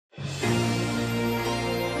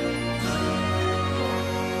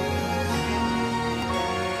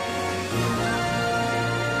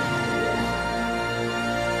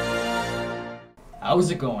How's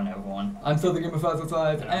it going, everyone? I'm Phil the Gamer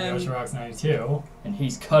 555, and I'm Yoshirocks92, and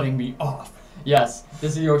he's cutting me off. Yes,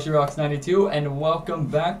 this is Yoshirocks92, and welcome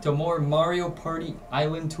back to more Mario Party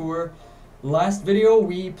Island Tour. Last video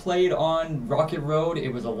we played on Rocket Road.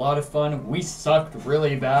 It was a lot of fun. We sucked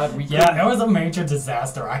really bad. Yeah, it was a major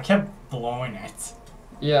disaster. I kept blowing it.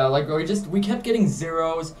 Yeah, like we kept getting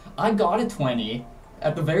zeros. I got a 20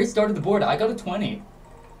 at the very start of the board. I got a 20,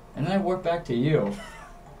 and then I worked back to you.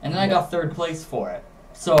 And then I got third place for it.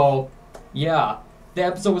 So, yeah. The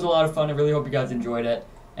episode was a lot of fun. I really hope you guys enjoyed it.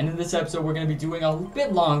 And in this episode, we're going to be doing a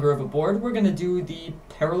bit longer of a board. We're going to do the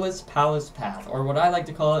Perilous Palace Path, or what I like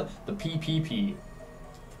to call it, the PPP.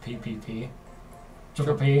 PPP?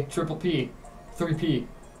 Triple P? Triple P. 3P.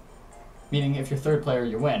 Meaning if you're third player,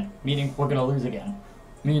 you win. Meaning we're going to lose again.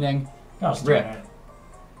 Meaning, rip.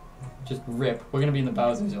 Just rip. We're going to be in the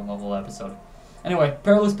Bowser Zone the whole episode. Anyway,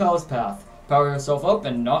 Perilous Palace Path. Power yourself up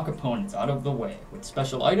and knock opponents out of the way with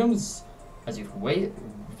special items as you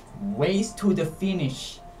race to the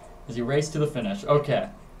finish. As you race to the finish. Okay.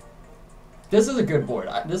 This is a good board.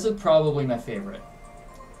 This is probably my favorite.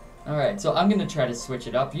 Alright, so I'm going to try to switch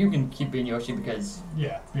it up. You can keep being Yoshi because...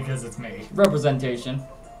 Yeah, because it's me. Representation.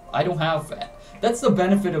 I don't have... That's the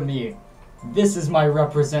benefit of me. This is my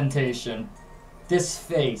representation. This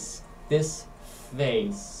face is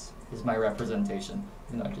my representation.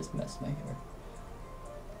 Even though I just messed my hair.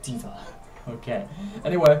 Diva. Okay.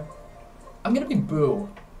 Anyway, I'm gonna be Boo.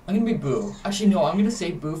 Actually, no, I'm gonna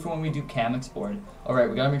say Boo for when we do Kamek's board. Alright,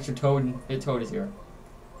 we gotta make sure Toad is here.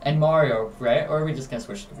 And Mario, right? Or are we just gonna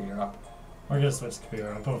switch the computer up? We're gonna switch the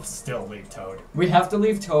computer up, but still leave Toad. We have to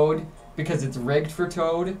leave Toad because it's rigged for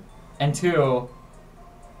Toad. And 2,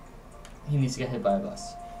 he needs to get hit by a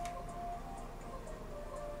bus.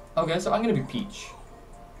 Okay, so I'm gonna be Peach.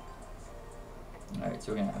 Alright,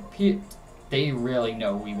 so we're gonna have Peach. They really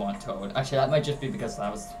know we want Toad. Actually, that might just be because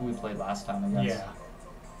that was who we played last time, I guess.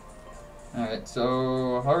 Yeah. Alright,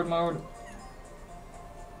 so hard mode.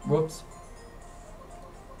 Whoops.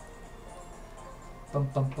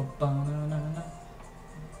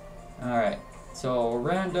 Alright, so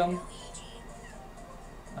random.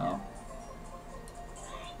 Oh.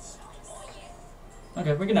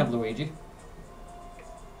 Okay, we can have Luigi.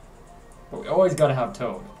 But we always gotta have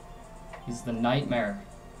Toad. He's the nightmare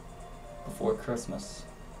before Christmas.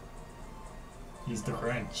 He's the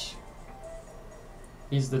Grinch.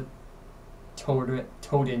 He's the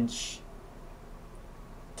Toadinch.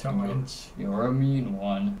 You're a mean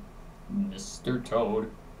one, Mr.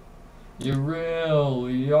 Toad. You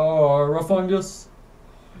really are a fungus.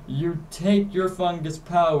 You take your fungus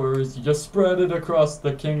powers, you spread it across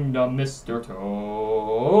the kingdom, Mr.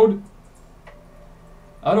 Toad.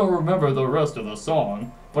 I don't remember the rest of the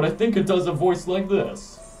song, but I think it does a voice like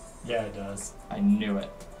this. Yeah, it does. I knew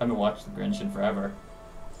it. I haven't watched The Grinch in forever.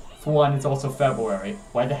 For one, it's also February.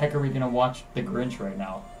 Why the heck are we gonna watch The Grinch right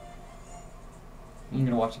now? I'm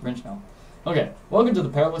gonna watch The Grinch now. Okay, welcome to the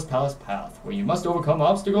Perilous Palace Path, where you must overcome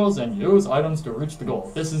obstacles and use items to reach the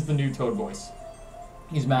goal. This is the new Toad voice.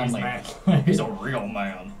 He's manly. He's a real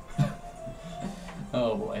man.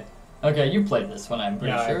 Oh boy. Okay, you played this one, I'm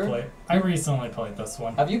pretty sure. Yeah, I recently played this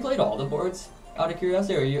one. Have you played all the boards, out of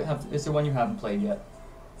curiosity, or is there one you haven't played yet?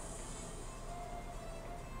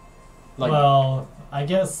 Like, well, I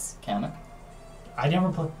guess... Kamek? I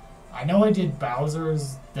never played... I know I did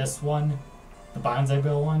Bowser's, this one, the Bonsai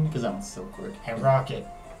Bill one. Because that one's so quick. And Rocket.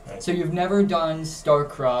 Right. So you've never done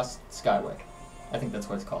Star-Crossed Skyway. I think that's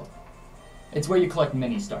what it's called. It's where you collect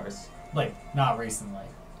mini stars. Like, not recently.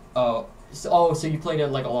 Oh, so you played it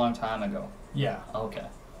like a long time ago. Yeah. Okay.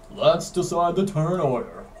 Let's decide the turn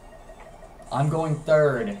order. I'm going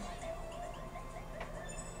third.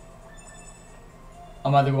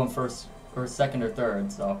 I'm either going first or second or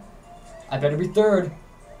third, so I better be third.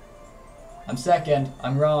 I'm second.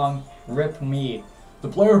 I'm wrong. Rip me. The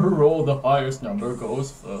player who rolled the highest number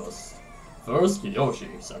goes first. First Yoshi,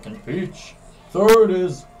 second Peach. Third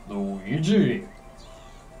is Luigi.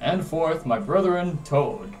 And fourth, my brethren,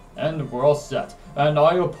 Toad. And we're all set. And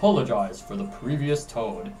I apologize for the previous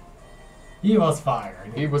Toad. He was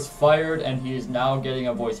fired. He was fired, and he is now getting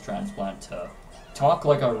a voice transplant to talk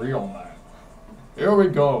like a real man. Here we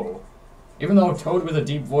go. Even though Toad with a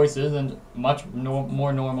deep voice isn't much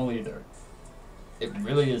more normal either. It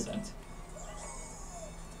really isn't.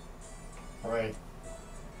 Right.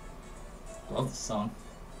 Love the song.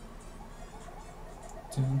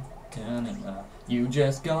 You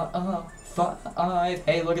just got a 5.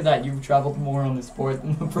 Hey, look at that. You've traveled more on this board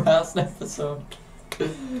than the past episode.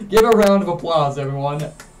 Give a round of applause,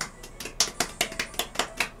 everyone.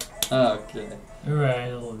 Okay.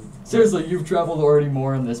 Alright. Seriously, you've traveled already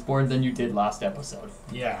more on this board than you did last episode.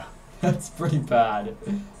 Yeah. That's pretty bad.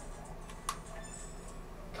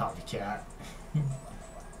 Copycat.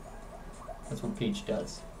 That's what Peach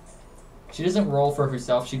does. She doesn't roll for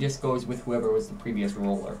herself, she just goes with whoever was the previous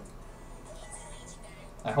roller.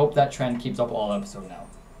 I hope that trend keeps up all episode now.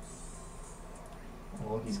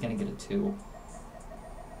 Oh, he's gonna get a 2.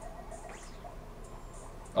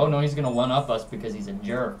 Oh no, he's gonna one-up us because he's a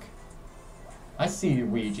jerk. I see you,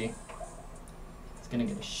 Ouija. He's gonna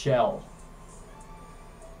get a shell.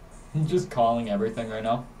 I'm just calling everything right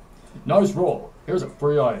now. Nice roll. Here's a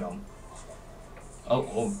free item.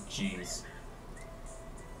 Oh, jeez.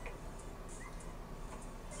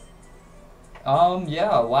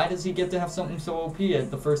 Yeah, why does he get to have something so OP at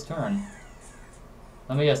the first turn?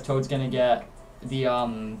 Let me guess, Toad's gonna get the,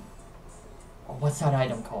 oh, what's that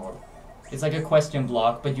item called? It's like a question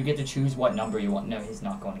block, but you get to choose what number you want. No, he's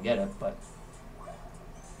not going to get it, but...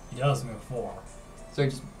 He does move 4. So he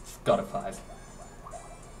just got a 5.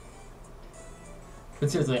 But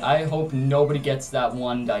seriously, I hope nobody gets that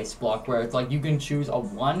one dice block where it's like you can choose a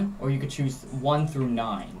 1, or you could choose 1 through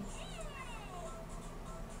 9.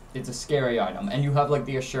 It's a scary item, and you have like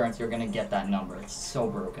the assurance you're gonna get that number. It's so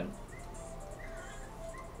broken.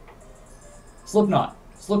 Slipknot.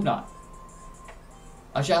 Slipknot.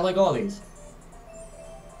 Actually, I like all these.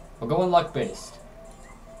 We're going luck-based.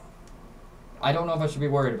 I don't know if I should be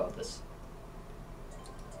worried about this.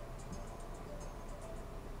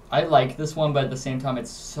 I like this one, but at the same time,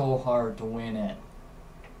 it's so hard to win it.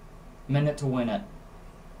 Minute to win it.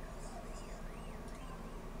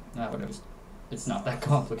 Nah, whatever. It's not that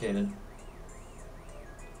complicated.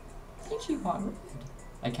 Peachy hot red.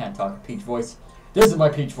 I can't talk Peach voice. This is my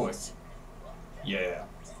Peach voice. Yeah.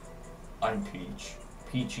 I'm Peach.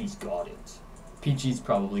 Peachy's got it. Peachy's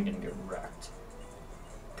probably gonna get wrecked.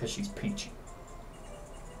 Because she's Peachy.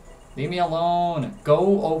 Leave me alone.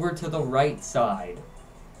 Go over to the right side.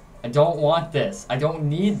 I don't want this. I don't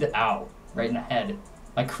need the... Ow. Right in the head.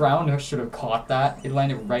 My crown should have caught that. It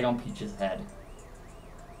landed right on Peach's head.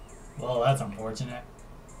 Well, that's unfortunate.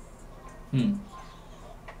 Hmm.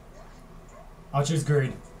 I'll choose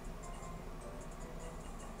greed.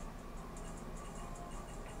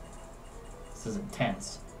 This is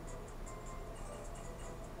intense.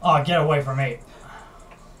 Oh, get away from me.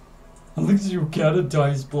 At least you get a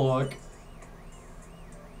dice block.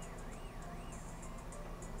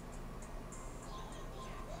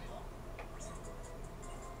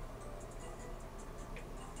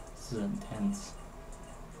 This is intense.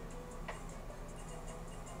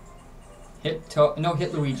 Hit Toad. No,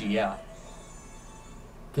 hit Luigi, yeah.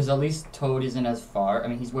 Because at least Toad isn't as far. I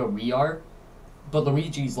mean, he's where we are. But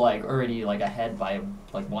Luigi's, like, already, like, ahead by,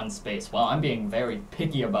 like, 1 space. Well, I'm being very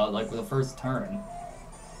picky about, like, the first turn.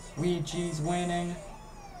 Luigi's winning.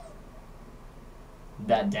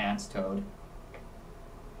 That dance, Toad.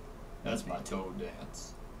 That's my Toad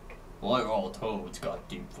dance. Like all Toads got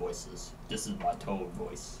deep voices. This is my Toad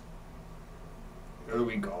voice. Here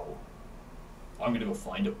we go. I'm gonna go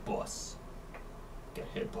find a bus. Get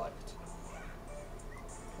hit by it.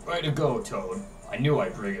 Way to go, Toad. I knew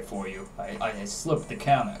I'd bring it for you. I slipped the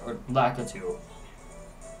camera, or Lakitu,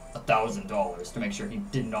 $1,000 to make sure he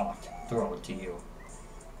did not throw it to you.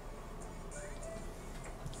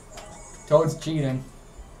 Toad's cheating.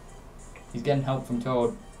 He's getting help from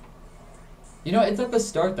Toad. You know, it's at the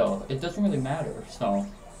start though. It doesn't really matter, so.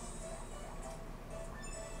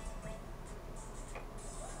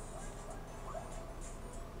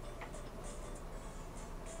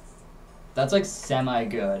 That's like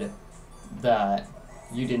semi-good that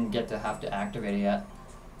you didn't get to have to activate it yet.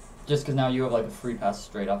 Just because now you have like a free pass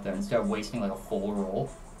straight up there instead of wasting like a full roll.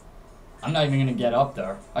 I'm not even going to get up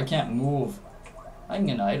there. I can't move. I can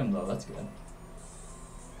get an item though, that's good.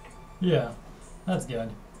 Yeah, that's good.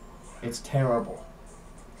 It's terrible.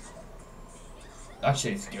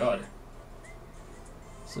 Actually, it's good.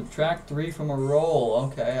 Subtract 3 from a roll.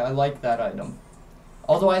 Okay, I like that item.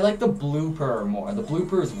 Although I like the blooper more. The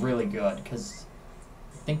blooper is really good because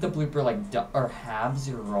I think the blooper like or halves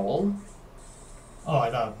your roll. Oh, I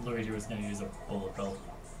thought Luigi was gonna use a bullet bill.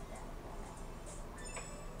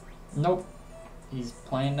 Nope. He's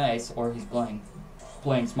playing nice, or he's playing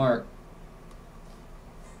smart.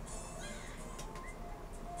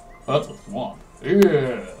 That's a swamp.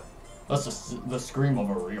 Yeah. That's the scream of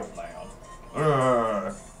a real man.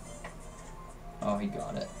 Oh, he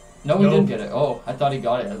got it. No, he didn't get it. Oh, I thought he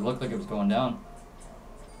got it. It looked like it was going down.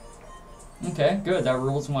 Okay, good. That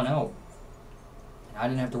rules one out. I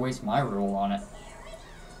didn't have to waste my rule on it.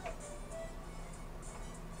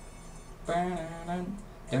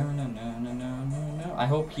 I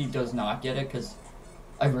hope he does not get it, because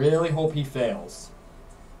I really hope he fails.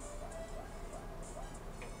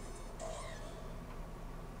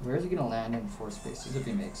 Where is he going to land in 4 spaces if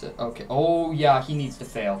he makes it? Okay. Oh, yeah, he needs to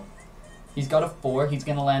fail. He's got a 4. He's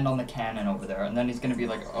going to land on the cannon over there, and then he's going to be,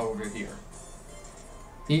 like, over here.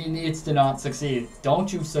 He needs to not succeed.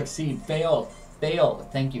 Don't you succeed. Fail. Fail.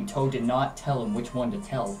 Thank you. Toad did not tell him which one to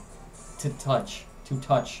tell. To touch. To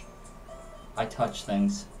touch. I touch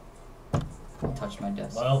things. I touch my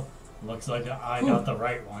desk. Well, looks like I got the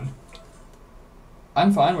right one.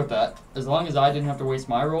 I'm fine with that, as long as I didn't have to waste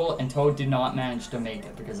my roll and Toad did not manage to make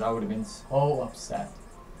it, because I would have been so upset.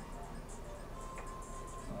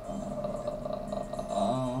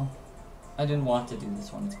 I didn't want to do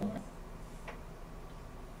this one, it's boring.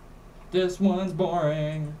 This one's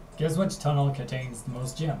boring. Guess which tunnel contains the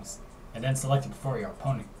most gems, and then select it before your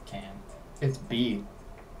opponent can. It's B.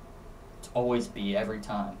 It's always B, every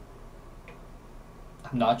time.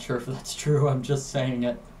 I'm not sure if that's true, I'm just saying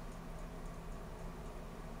it.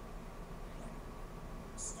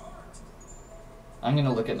 I'm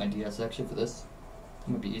gonna look at my DS actually for this.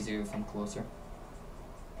 It would be easier if I'm closer.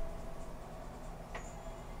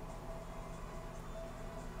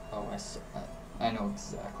 Oh, I know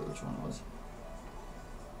exactly which one it was.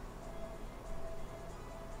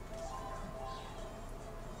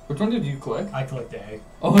 Which one did you click? I clicked A.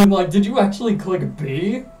 Oh, I'm like, did you actually click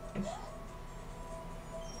B?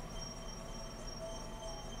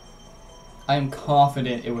 I am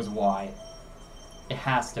confident it was Y. It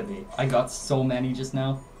has to be. I got so many just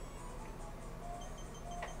now.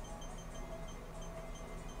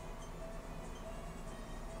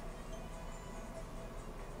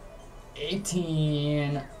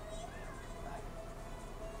 $18.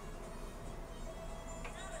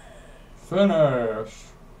 Finish.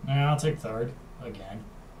 Yeah, I'll take third again.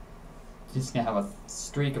 Just gonna have a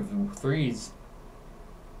streak of 3s.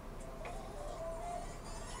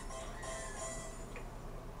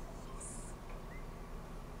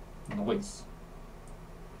 Noise.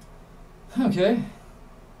 Okay.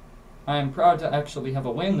 I am proud to actually have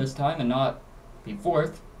a win this time and not be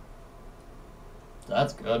 4th.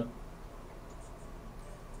 That's good.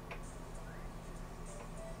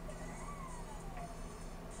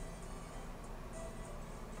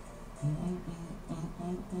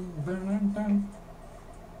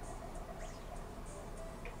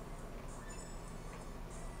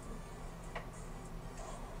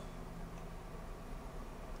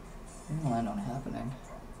 Land on happening.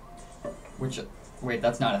 Which, wait,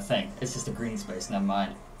 that's not a thing. It's just a green space, never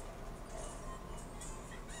mind.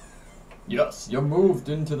 Yes, you moved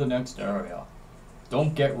into the next area.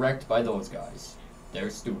 Don't get wrecked by those guys. They're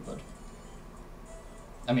stupid.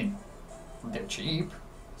 I mean, they're cheap,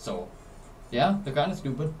 so, yeah, they're kind of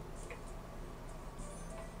stupid.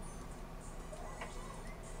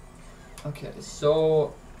 Okay,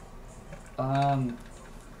 so, what are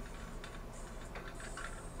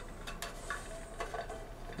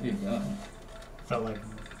you doing? Felt like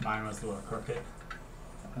mine was a little crooked.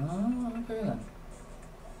 Oh, okay then.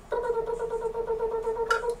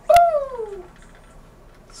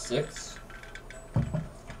 6.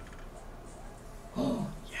 Oh,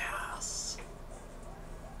 yes.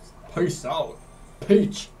 Peace out.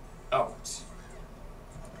 Peach out.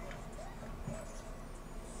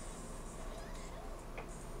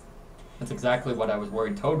 That's exactly what I was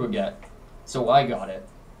worried Toad would get. So I got it.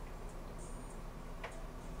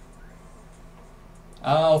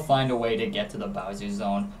 I'll find a way to get to the Bowser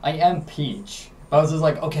zone. I am Peach. Bowser's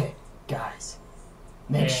like, okay, guys,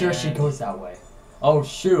 make sure she goes that way. Oh,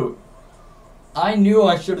 shoot. I knew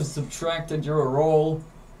I should have subtracted your roll.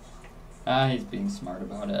 He's being smart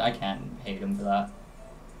about it. I can't hate him for that.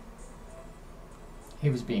 He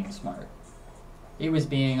was being smart. He was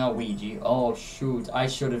being a Ouija. Oh, shoot. I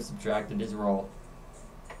should have subtracted his roll.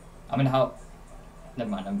 I mean, how... Never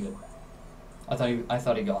mind, I'm good. I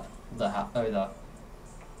thought he got the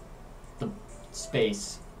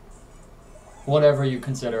space. Whatever you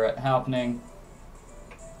consider it happening.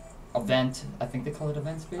 Event. I think they call it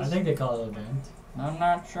event space? I think they call it event. I'm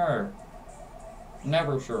not sure.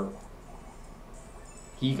 Never sure.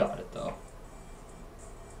 He got it though.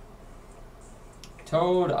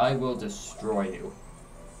 Toad, I will destroy you.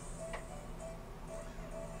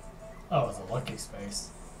 Oh, it's a lucky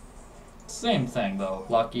space. Same thing though.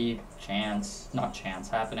 Lucky, chance, not chance,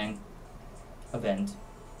 happening. Event.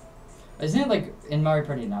 Isn't it like in Mario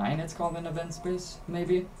Party 9 it's called an event space,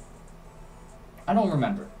 maybe? I don't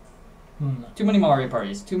remember. Too many Mario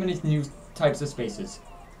Parties, too many new types of spaces.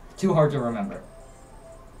 Too hard to remember.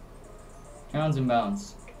 Grounds and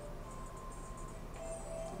bounds.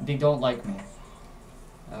 They don't like me.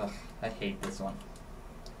 Ugh, I hate this one.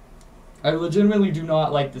 I legitimately do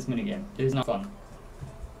not like this minigame. It is not fun.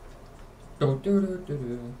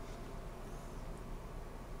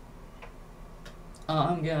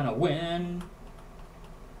 I'm gonna win.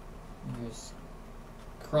 There's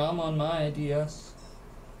crumb on my DS.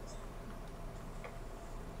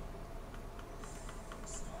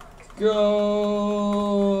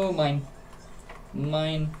 Go! Mine.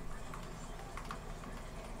 Mine.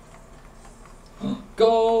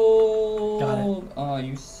 Go! Got it. Oh,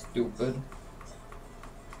 you stupid.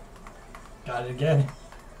 Got it again.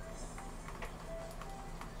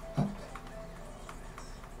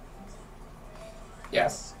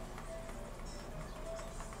 Yes.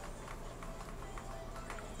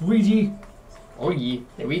 Luigi. Oh yeah,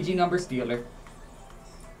 Luigi number stealer.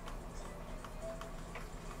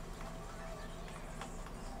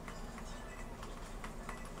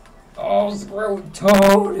 Oh, screw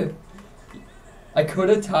Toad! I could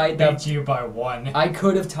have tied that. Beat you by 1. I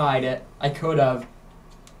could have tied it. I could have.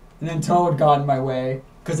 And then Toad got in my way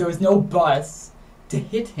because there was no bus to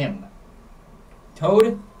hit him.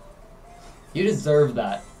 Toad, you deserve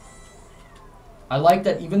that. I like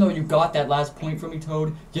that even though you got that last point from me,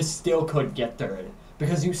 Toad, you still could get third.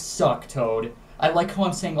 Because you suck, Toad. I like how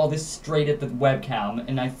I'm saying all this straight at the webcam,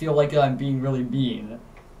 and I feel like I'm being really mean.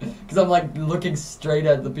 Because I'm like looking straight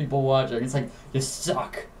at the people watching. It's like, you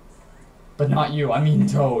suck. But not you, I mean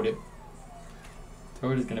Toad.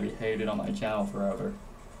 Toad is gonna be hated on my channel forever.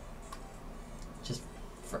 Just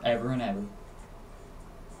forever and ever.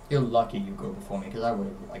 You're lucky you go before me, because I would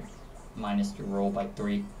have like minus your roll by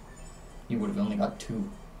 3. You would have only got 2.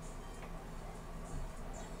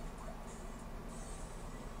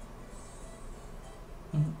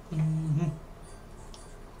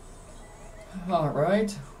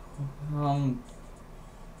 Alright.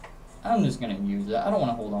 I'm just gonna use it. I don't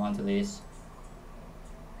want to hold on to these.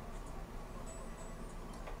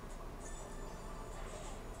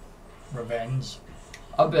 Revenge.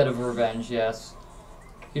 A bit of revenge, yes.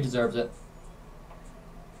 He deserves it.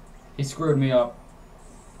 He screwed me up.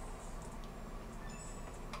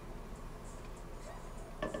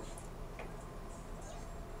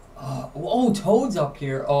 Oh, Toad's up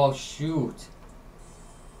here. Oh, shoot.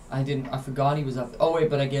 I forgot he was up. Oh, wait,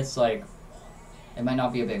 but I guess, like, it might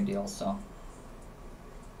not be a big deal, so.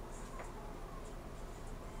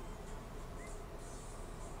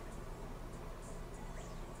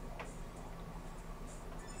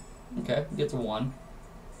 Okay, gets a 1.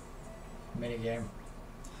 Minigame.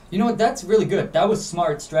 You know what? That's really good. That was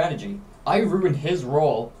smart strategy. I ruined his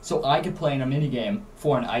role so I could play in a minigame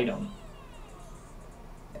for an item.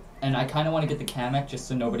 And I kind of want to get the Kamek just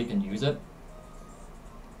so nobody can use it.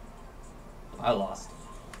 I lost.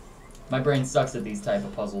 My brain sucks at these type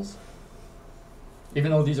of puzzles.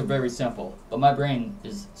 Even though these are very simple. But my brain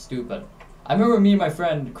is stupid. I remember me and my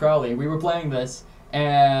friend Crowley, we were playing this,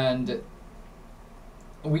 and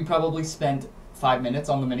we probably spent 5 minutes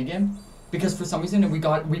on the minigame. Because for some reason we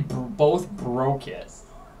both broke it.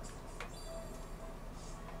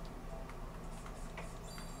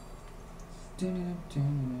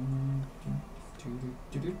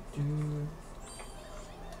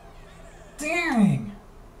 Dang!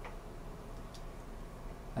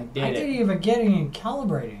 I I did didn't it. even get any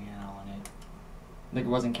calibrating on it. Like it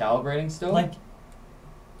wasn't calibrating still? Like,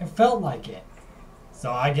 it felt like it.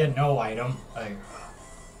 So I get no item. Like,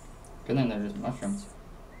 And then there's mushrooms.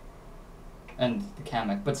 And the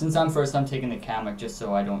Kamek. But since I'm first, I'm taking the Kamek just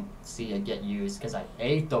so I don't see it get used, because I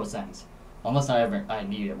hate those things. Unless I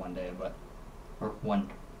need it one day, but... Or one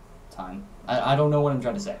time. I don't know what I'm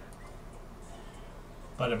trying to say.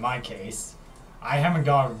 but in my case, I haven't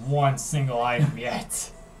got one single item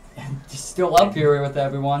yet. Just still up here with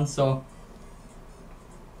everyone, so...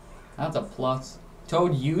 That's a plus.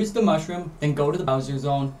 Toad, use the mushroom, then go to the Bowser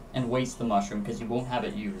Zone and waste the mushroom, because you won't have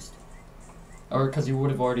it used. Or because you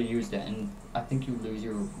would have already used it, and I think you lose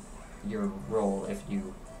your roll if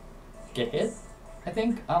you get hit, I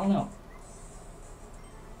think? I don't know.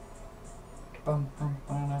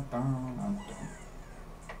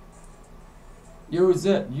 Use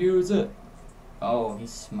it, use it. Oh,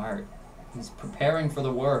 he's smart. He's preparing for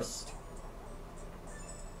the worst.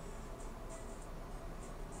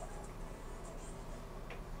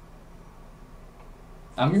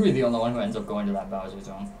 I'm gonna be the only one who ends up going to that Bowser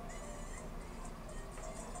Zone.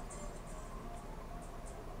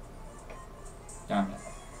 Darn it.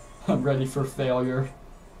 I'm ready for failure.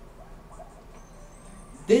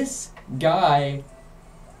 This guy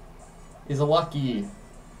is lucky.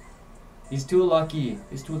 He's too lucky.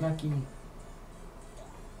 He's too lucky.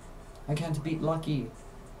 I can't beat Lucky.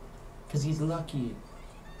 Because he's lucky.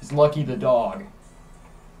 He's Lucky the dog.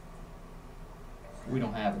 We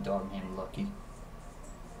don't have a dog named Lucky.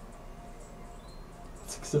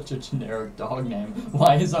 It's such a generic dog name.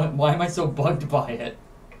 Why am I so bugged by it?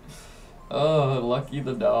 Oh, Lucky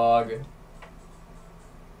the dog.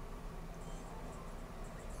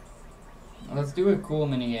 Let's do a cool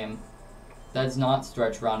minigame. That's not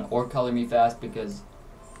stretch run or color me fast because...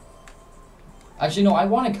 Actually, no, I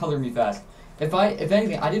want to color me fast. If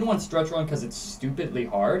anything, I didn't want stretch run because it's stupidly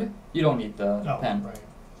hard. You don't need the pen. Right.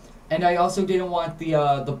 And I also didn't want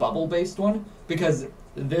the bubble-based one because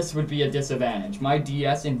this would be a disadvantage. My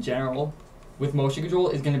DS in general with motion control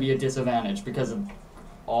is going to be a disadvantage because of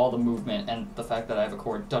all the movement and the fact that I have a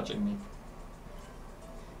cord touching me.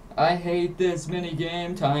 I hate this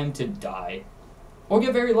minigame. Time to die. Or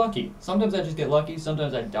get very lucky. Sometimes I just get lucky,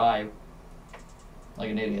 sometimes I die like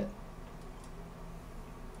an idiot.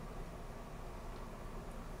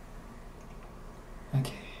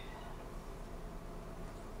 Okay.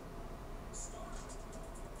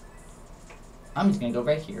 I'm just gonna go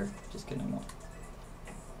right here. Just kidding. No.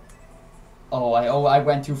 Oh, I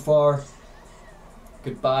went too far.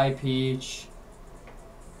 Goodbye, Peach.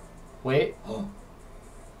 Wait.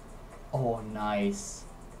 Oh, nice.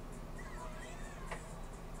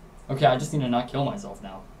 Okay, I just need to not kill myself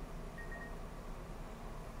now.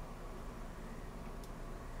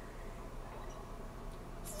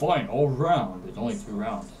 Final round. There's only 2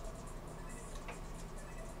 rounds.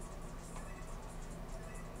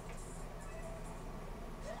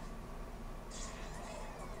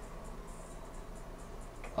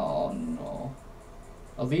 Oh no.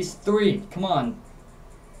 At least 3. Come on.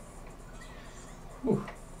 Whew.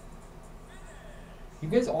 You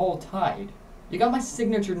guys all tied. You got my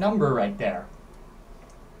signature number right there.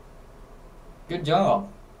 Good job.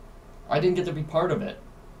 I didn't get to be part of it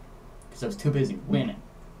because I was too busy winning.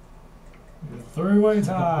 3-way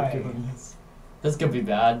tie. This could be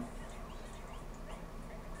bad.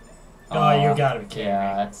 Oh, you gotta be kidding me.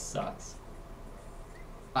 Yeah, it sucks.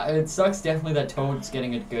 It sucks definitely that Toad's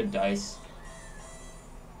getting a good dice.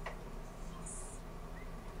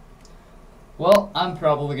 Well, I'm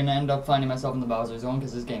probably gonna end up finding myself in the Bowser zone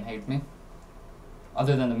because this game hates me.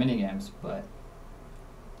 Other than the minigames, but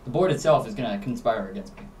the board itself is gonna conspire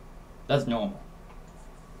against me. That's normal.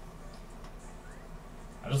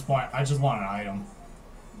 I just want an item.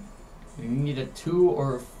 You need a 2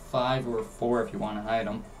 or 5 or 4 if you want an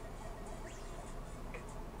item.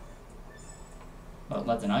 Well,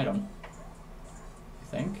 that's an item. I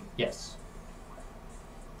think? Yes.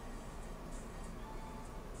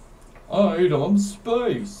 Item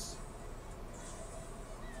space.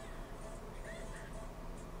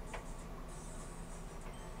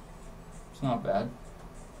 It's not bad.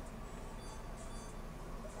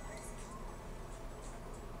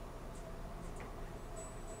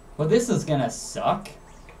 Well, this is gonna suck.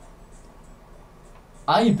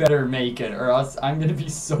 I better make it, or else I'm gonna be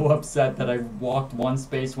so upset that I walked 1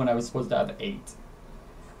 space when I was supposed to have 8.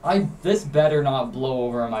 This better not blow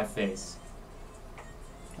over in my face.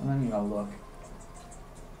 I'm not even gonna look.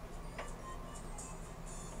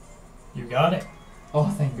 You got it. Oh,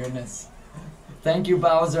 thank goodness. Thank you,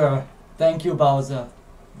 Bowser. Thank you, Bowser.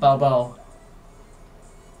 Bow.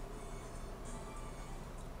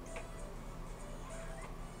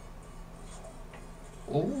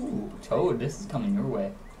 Ooh, Toad, this is coming your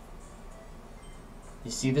way.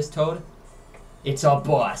 You see this, Toad? It's a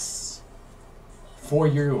bus. For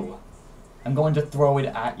you. I'm going to throw it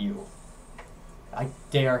at you. I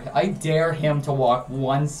dare him to walk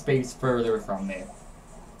 1 space further from me.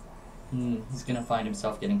 He's gonna find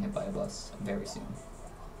himself getting hit by a bus very soon.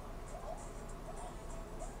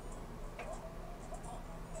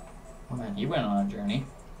 Oh man, he went on a journey.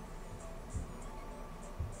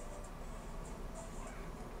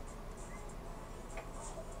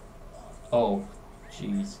 Oh,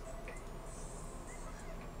 jeez.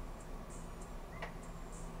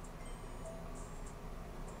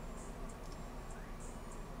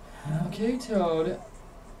 Okay, Toad.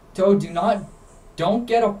 Toad, don't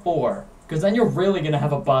get a 4, because then you're really gonna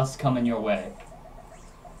have a bus coming your way.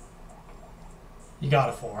 You got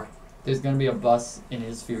a 4. There's gonna be a bus in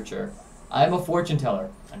his future. I'm a fortune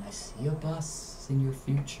teller, and I see a bus in your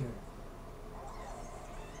future.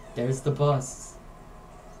 There's the bus.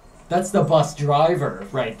 That's the bus driver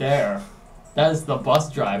right there. That is the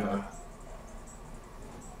bus driver.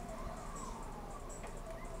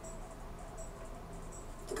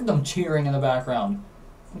 Look at them cheering in the background.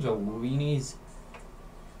 Bunch of weenies.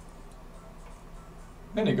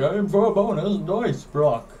 Minigame for a bonus dice,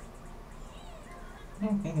 Brock.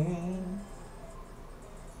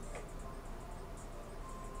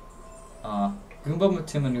 Goomba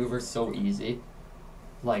to maneuver so easy.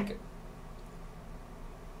 Like,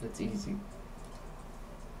 That's easy.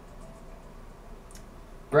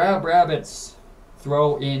 Grab rabbits.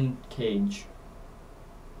 Throw in cage.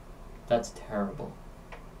 That's terrible.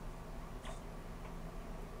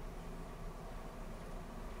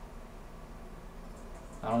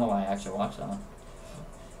 I don't know why I actually watched that one.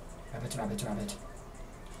 Rabbit, rabbit, rabbit.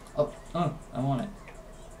 Oh, I want it.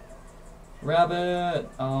 Rabbit!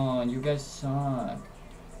 Oh, you guys suck.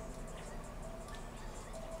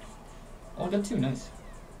 Oh, I got 2, nice.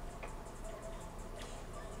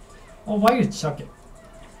 Oh, why you chuck it?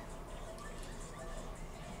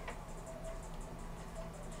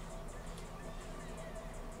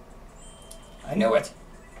 I knew it!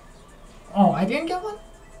 Oh, I didn't get one?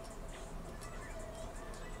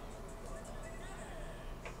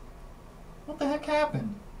 What the heck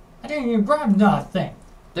happened? I didn't even grab nothing.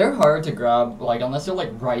 They're hard to grab, like, unless they're,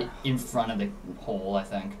 like, right in front of the hole, I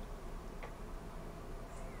think.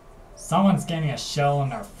 Someone's getting a shell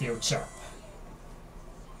in our future.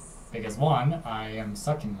 Because one, I am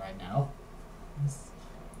sucking right now.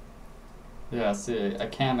 Yeah, see, a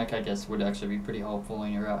Kamek, I guess, would actually be pretty helpful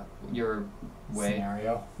in your way.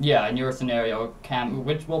 Scenario. Yeah, in your scenario,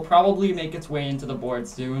 which will probably make its way into the board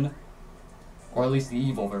soon. Or at least the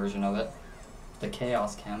evil version of it. The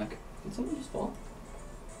Chaos Kamek. Did someone just fall?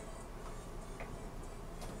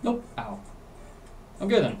 Nope. Ow.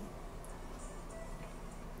 Okay then.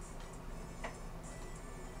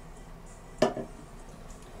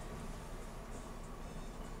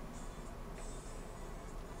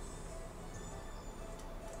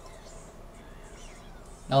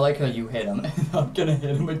 I like how you hit him. I'm gonna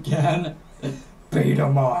hit him again. Beat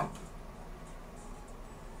him up.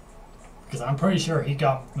 Because I'm pretty sure he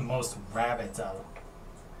got the most rabbits out.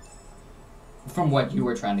 From what you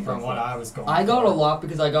were trying to go From for. what I was going I got for. a lot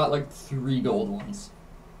because I got like 3 gold ones.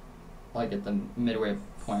 Like at the midway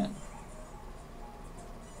point.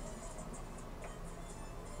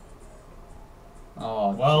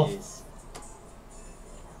 Oh, well, jeez.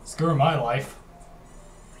 Screw my life.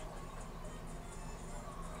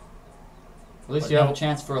 At least But you have no. a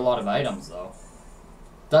chance for a lot of items, though.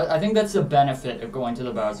 I think that's the benefit of going to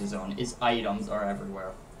the Bowser Zone, is items are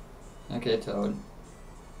everywhere. Okay, Toad.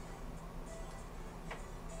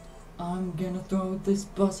 I'm gonna throw this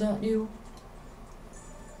bus at you.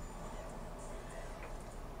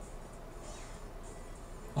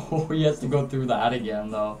 Oh, he has to go through that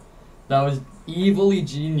again, though. That was evilly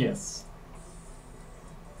genius.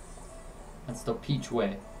 That's the Peach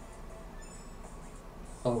way.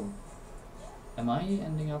 Oh. Am I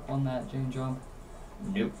ending up on that June jump?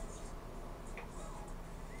 Nope.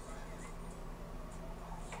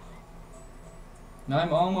 No,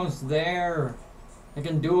 I'm almost there. I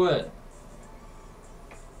can do it.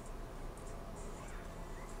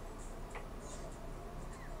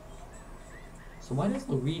 So why does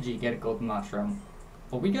Luigi get a golden mushroom?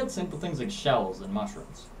 Well, we get simple things like shells and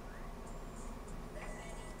mushrooms.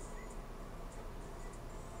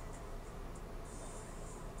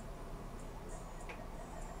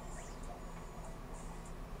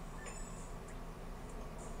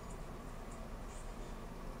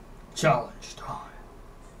 Challenge time.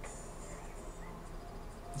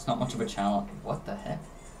 It's not much of a challenge. What the heck?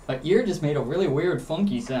 My ear just made a really weird,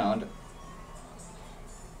 funky sound.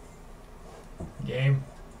 Game,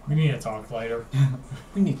 we need to talk later.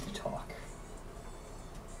 We need to talk.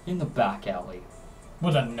 In the back alley.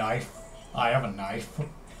 With a knife. I have a knife.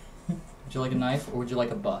 Would you like a knife or would you like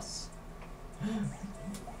a bus?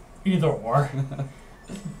 Either or.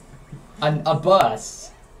 A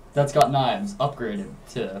bus that's got knives upgraded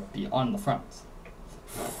to be on the front.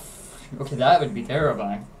 Okay, that would be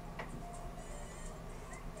terrifying.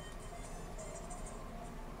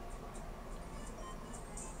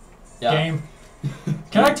 Yeah. Game,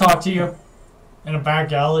 can I talk to you? In a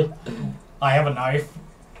back alley. I have a knife.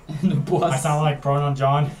 And a bus. I sound like Pronon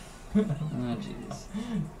John. Oh, jeez.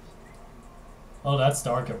 Oh, that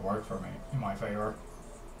star could work for me. In my favor.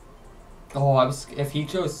 Oh, if he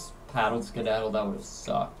chose paddle skedaddle, that would have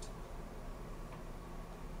sucked.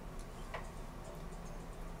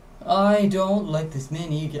 I don't like this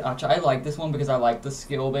mini. Actually, I like this one because I like the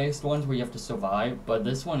skill-based ones where you have to survive, but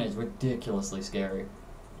this one is ridiculously scary.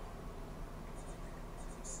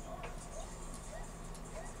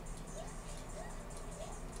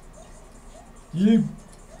 Yeep.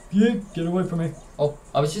 Yeep. Get away from me. Oh,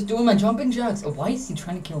 I was just doing my jumping jacks. Oh, why is he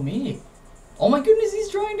trying to kill me? Oh my goodness,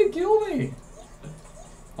 he's trying to kill me.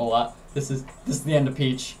 Oh, this is the end of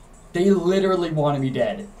Peach. They literally want me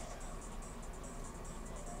dead.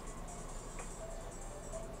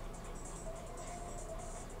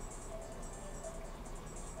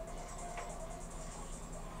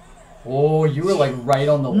 Oh, you were like right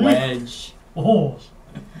on the ledge. Oh.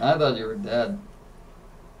 I thought you were dead.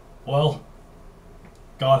 Well,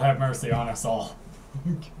 God have mercy on us all.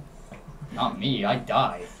 Not me, I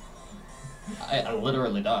died. I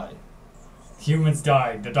literally died. Humans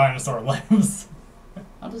died, the dinosaur lives.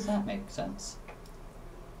 How does that make sense?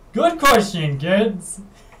 Good question, kids.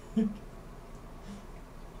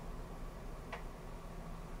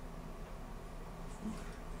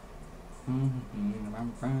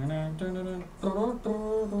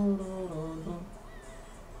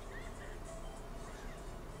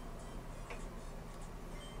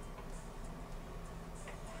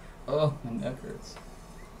 Oh, my neck hurts.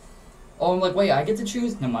 Oh, I'm like, wait, I get to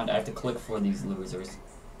choose? Never mind, I have to click for these losers.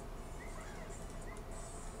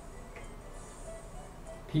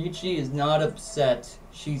 Peachy is not upset.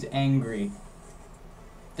 She's angry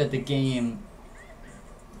that the game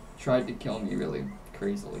tried to kill me really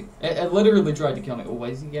crazily. It literally tried to kill me. Oh, why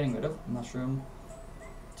is he getting rid of a mushroom?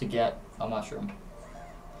 To get a mushroom.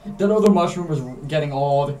 That other mushroom was getting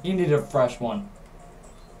old. He needed a fresh one.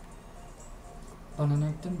 I mean,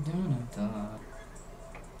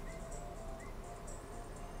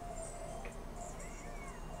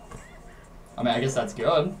 I guess that's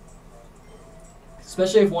good.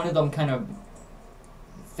 Especially if one of them kind of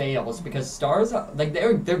fails, because stars, like,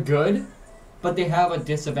 they're good, but they have a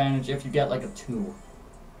disadvantage if you get, like, a 2.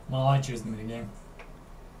 Well, I choose the minigame.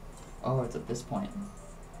 Oh, it's at this point.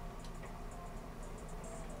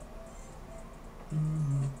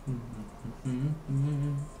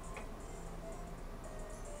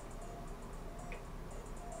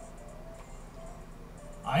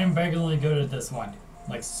 I am regularly good at this one.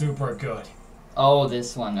 Like, super good. Oh,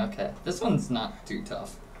 this one, okay. This one's not too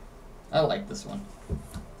tough. I like this one.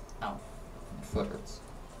 Ow. My foot hurts.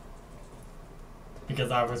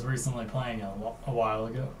 Because I was recently playing a while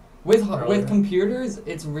ago. With computers,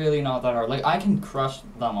 it's really not that hard. Like, I can crush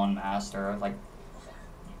them on Master. Like,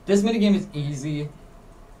 this minigame is easy.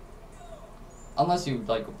 Unless you,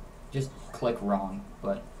 like, just click wrong.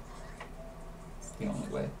 But it's the only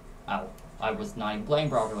way. Ow. I was not even playing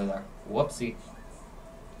properly there. Whoopsie.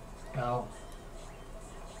 Ow.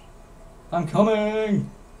 I'm coming!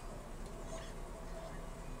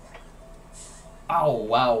 Ow,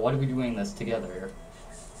 wow, what are we doing this together here?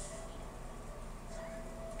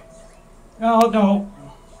 Oh, no.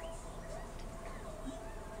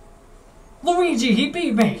 Luigi, he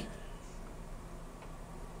beat me!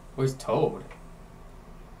 Where's Toad?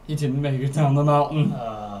 He didn't make it down the mountain.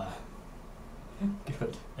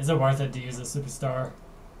 Good. Is it worth it to use a superstar?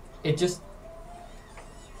 It just...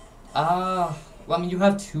 well, I mean, you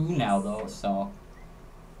have 2 now, though, so...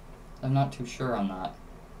 I'm not too sure on that.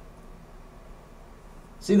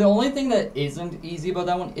 See, the only thing that isn't easy about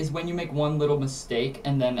that one is when you make one little mistake,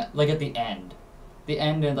 and then, like, at the end. The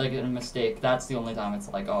end and, like, a mistake, that's the only time it's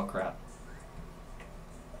like, oh, crap.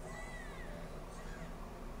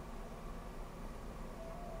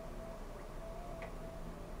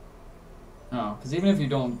 No, because even if you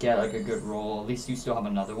don't get, like, a good roll, at least you still have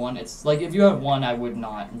another one. It's, like, if you have 1, I would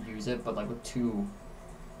not use it, but, like, with 2,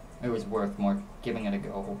 it was worth more giving it a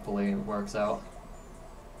go. Hopefully it works out.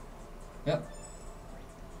 Yep.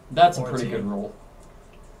 That's 14. A pretty good roll.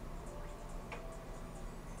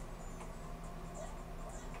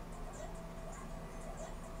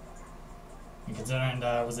 And considering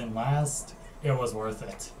that I was in last, it was worth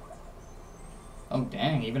it. Oh,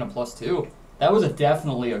 dang, even a +2. That was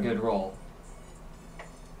definitely a good roll.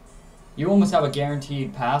 You almost have a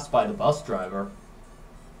guaranteed pass by the bus driver.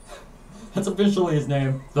 That's officially his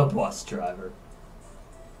name, the bus driver.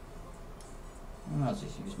 I'll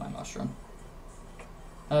just use my mushroom.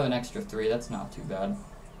 I have an extra 3, that's not too bad.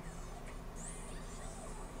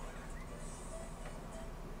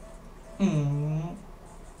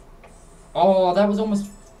 Oh, that was almost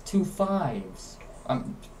 2 5s.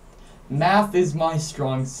 Math is my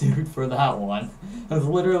strong suit for that one. It was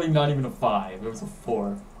literally not even a 5, it was a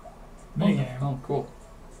 4. Minigame. Oh, cool.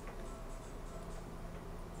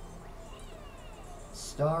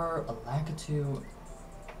 Star, a Lakitu,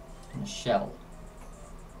 and a shell.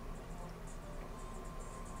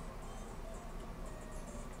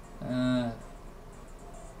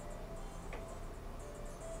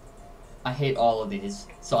 I hate all of these,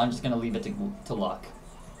 so I'm just gonna leave it to luck.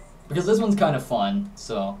 Because this one's kind of fun,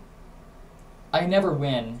 so... I never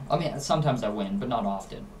win. I mean, sometimes I win, but not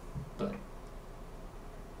often. But...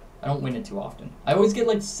 I don't win it too often. I always get,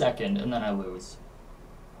 like, 2nd, and then I lose.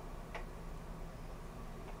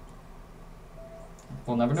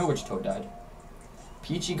 We'll never know which Toad died.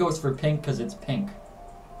 Peachy goes for pink because it's pink.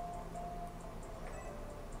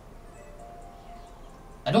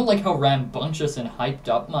 I don't like how rambunctious and hyped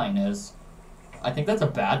up mine is. I think that's a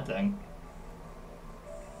bad thing.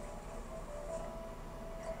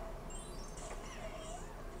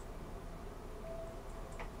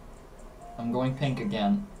 I'm going pink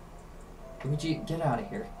again. Luigi, get out of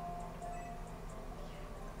here.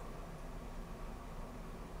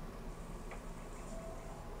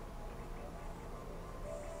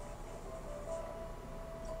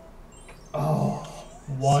 Oh.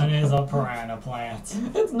 One is a piranha plant.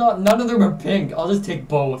 It's not, none of them are pink. I'll just take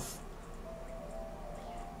both.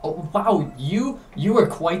 Oh, wow, you are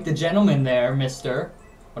quite the gentleman there, mister.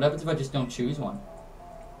 What happens if I just don't choose one?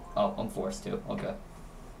 Oh, I'm forced to. Okay.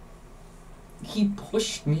 He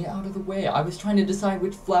pushed me out of the way. I was trying to decide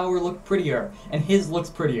which flower looked prettier, and his looks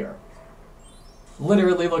prettier.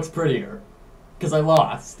 Literally looks prettier. Because I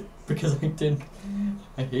lost. Because I didn't.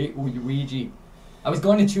 I hate Luigi. I was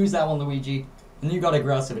going to choose that one, Luigi, and then you got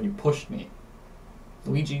aggressive and you pushed me.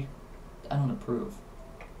 Luigi, I don't approve.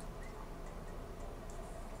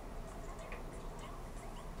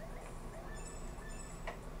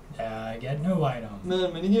 I get no item.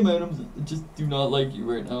 Man, minigame items just do not like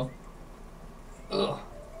you right now. Ugh.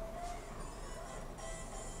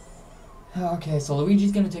 Okay, so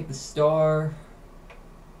Luigi's gonna take the star.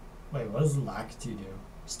 Wait, what does Lakitu do?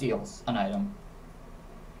 Steals an item.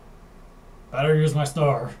 Better use my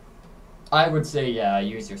star. I would say, yeah,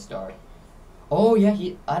 use your star. Oh, yeah,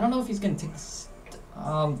 I don't know if he's gonna take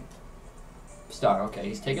the star. Okay,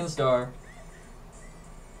 he's taking the star.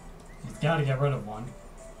 He's gotta get rid of one.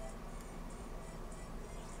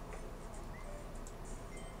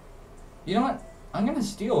 You know what? I'm gonna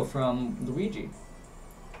steal from Luigi.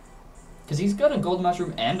 Because he's got a gold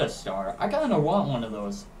mushroom and a star. I kinda want one of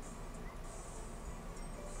those.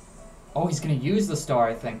 Oh, he's gonna use the star,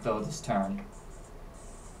 I think, though, this turn.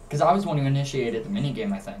 Because I was the one who initiated the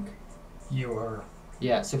minigame, I think. You were.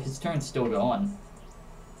 Yeah, so his turn's still going.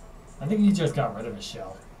 I think he just got rid of his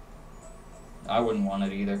shell. I wouldn't want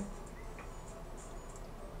it either.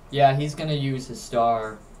 Yeah, he's gonna use his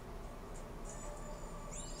star.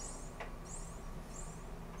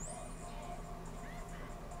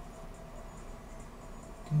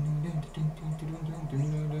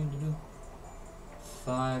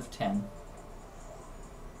 Five, 10.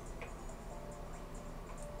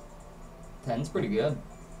 10's pretty good.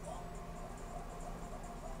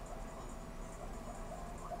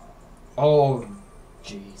 Oh,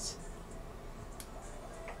 jeez.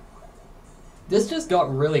 This just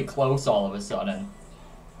got really close all of a sudden.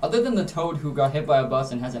 Other than the Toad who got hit by a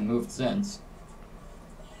bus and hasn't moved since.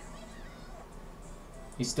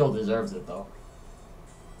 He still deserves it, though.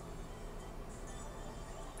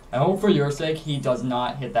 I hope for your sake he does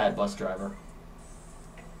not hit that bus driver.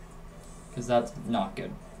 Because that's not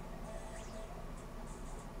good.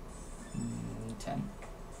 10.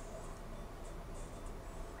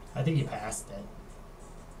 I think he passed it.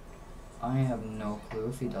 I have no clue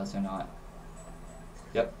if he does or not.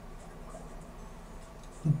 Yep.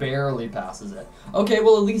 Barely passes it. Okay,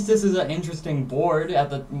 well at least this is an interesting board at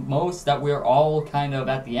the most that we're all kind of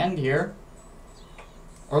at the end here.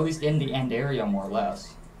 Or at least in the end area more or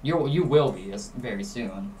less. You will be very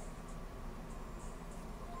soon.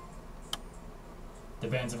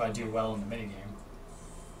 Depends if I do well in the minigame.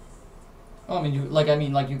 Oh, I mean,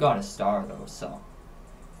 you got a star though, so.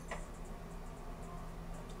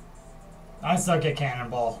 I suck at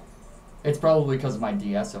cannonball. It's probably because of my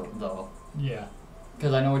DS though. Yeah.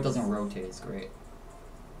 Because I know it doesn't rotate as great.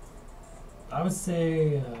 I would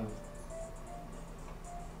say.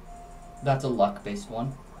 That's a luck-based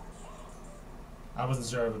one. I wasn't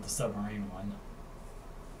sure about the submarine one.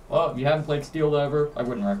 Well, if you haven't played Steel Diver, I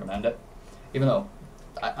wouldn't recommend it. Even though,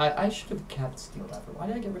 I should have kept Steel Diver. Why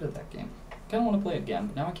did I get rid of that game? I kind of want to play it again,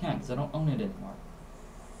 but now I can't because I don't own it anymore.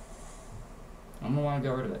 I don't know why I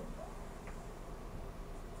got rid of it.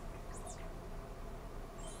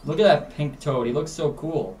 Look at that pink Toad. He looks so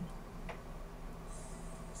cool.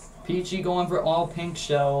 Peachy going for all pink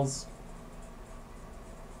shells.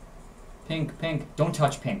 Pink, pink. Don't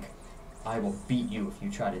touch pink. I will beat you if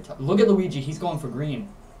you try to touch. Look at Luigi. He's going for green.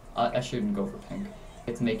 I shouldn't go for pink.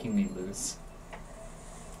 It's making me lose.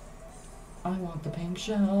 I want the pink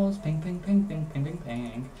shells. Pink, pink, pink, pink, pink, pink,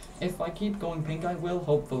 pink. If I keep going pink, I will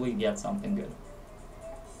hopefully get something good.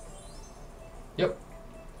 Yep.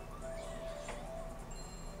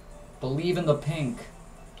 Believe in the pink.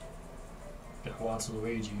 Gotta watch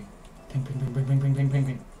Luigi. Pink, pink, pink, pink, pink, pink, pink,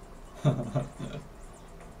 pink.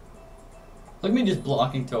 Look at me just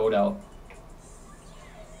blocking Toad out.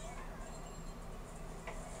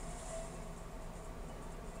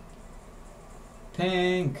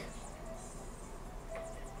 Pink.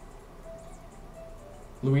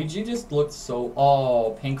 Luigi just looked so...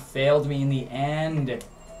 Oh, pink failed me in the end.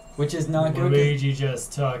 Which is not good. Luigi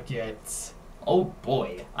just took it. Oh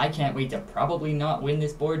boy. I can't wait to probably not win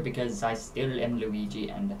this board because I still am Luigi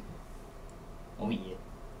and... Oh yeah.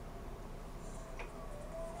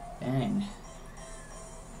 Dang.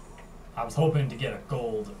 I was hoping to get a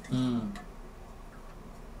gold.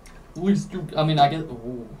 At least you... I mean, I guess...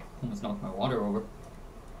 Ooh, almost knocked my water over.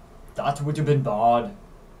 That would have been bad.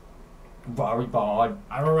 Very bad.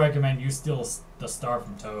 I would recommend you steal the star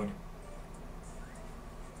from Toad.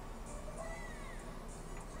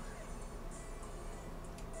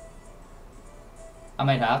 I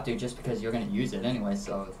might have to just because you're going to use it anyway,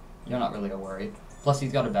 so you're not really a worry. Plus,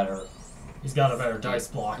 he's got a better... He's got a better dice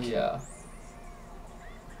block. Yeah.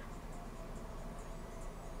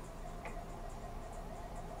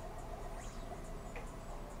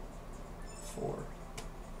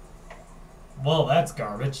 Well, that's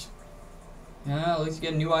garbage. Yeah, at least you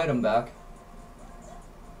get a new item back.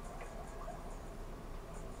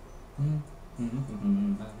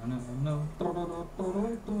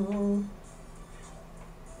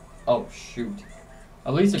 Oh, shoot.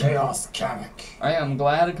 At least Chaos Kamek. I am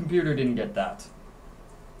glad a computer didn't get that.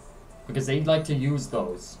 Because they'd like to use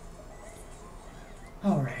those.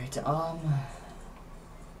 Alright,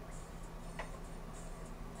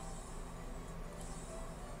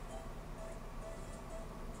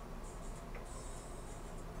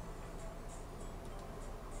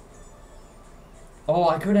 Oh,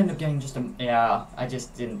 I could end up getting just a... Yeah, I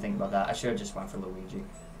just didn't think about that. I should have just went for Luigi.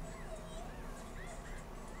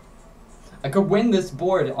 I could win this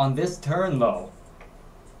board on this turn, though.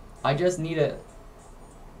 I just need a...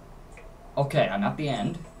 Okay, I'm at the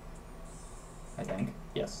end. I think.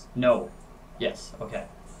 Yes. No. Yes. Okay.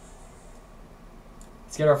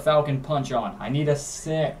 Let's get our Falcon Punch on. I need a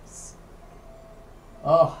 6.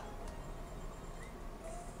 Oh.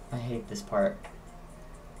 I hate this part.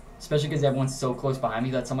 Especially because everyone's so close behind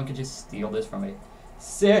me that someone could just steal this from me.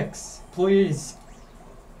 6, please.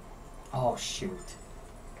 Oh, shoot.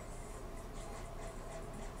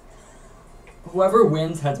 Whoever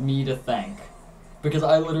wins has me to thank. Because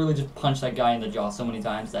I literally just punched that guy in the jaw so many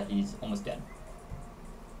times that he's almost dead.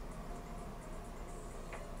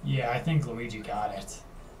 Yeah, I think Luigi got it.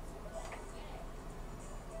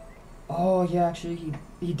 Oh, yeah, actually,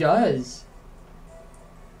 he does.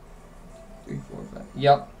 3, 4, 5.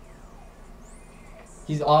 Yep.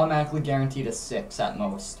 He's automatically guaranteed a 6 at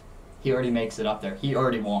most. He already makes it up there. He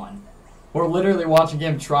already won. We're literally watching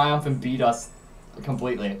him triumph and beat us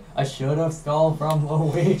completely. I should have stole from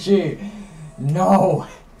Luigi. No.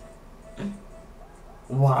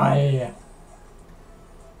 Why?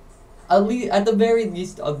 At the very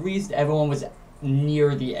least, everyone was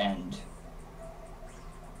near the end.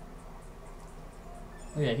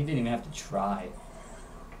 Oh yeah, he didn't even have to try.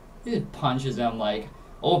 He just punches him like,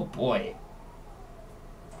 oh boy.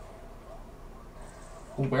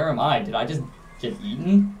 Where am I? Did I just get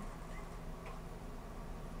eaten?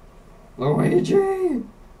 Luigi!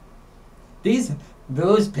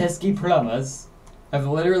 Those pesky plumbers have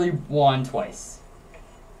literally won twice.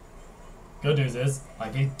 Good news is, I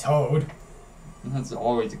beat Toad. That's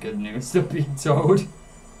always good news to beat Toad.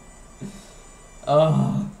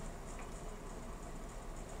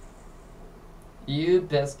 You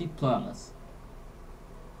pesky plumbers.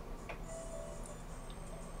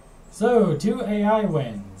 So, 2 AI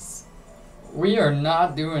wins. We are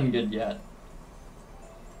not doing good yet.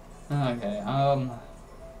 Okay, I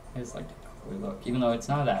just like to quickly look, even though it's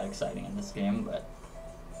not that exciting in this game, but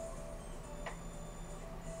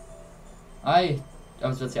I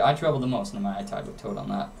was about to say, I traveled the most, and I tied with Toad on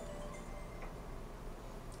that.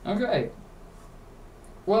 Okay.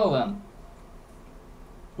 Well then.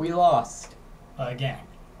 We lost. Again.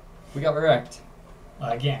 We got wrecked.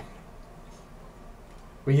 Again.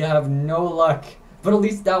 We have no luck. But at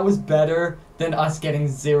least that was better than us getting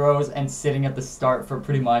 0s and sitting at the start for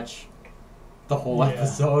pretty much the whole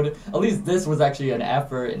episode. At least this was actually an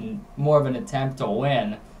effort and more of an attempt to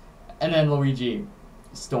win. And then Luigi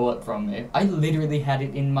stole it from me. I literally had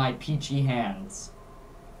it in my peachy hands.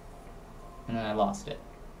 And then I lost it.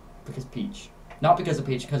 Because Peach. Not because of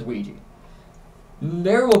Peach, because Luigi.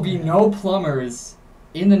 There will be no plumbers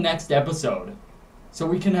in the next episode. So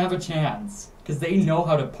we can have a chance. Because they know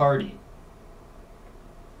how to party.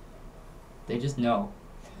 They just know.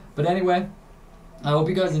 But anyway, I hope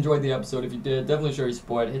you guys enjoyed the episode. If you did, definitely show your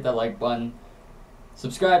support. Hit that like button.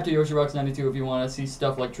 Subscribe to Yoshirocks92 if you want to see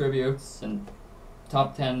stuff like tributes and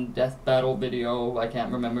top 10 death battle video. I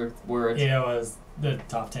can't remember words. Yeah, it was the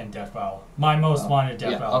top 10 death battle. My most wanted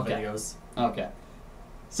death battle videos. Okay.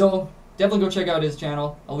 So, definitely go check out his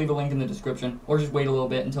channel. I'll leave a link in the description, or just wait a little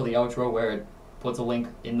bit until the outro where it puts a link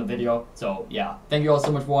in the video. So yeah, thank you all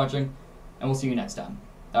so much for watching, and we'll see you next time.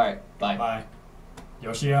 All right, bye. Bye.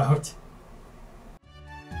 Yoshi out.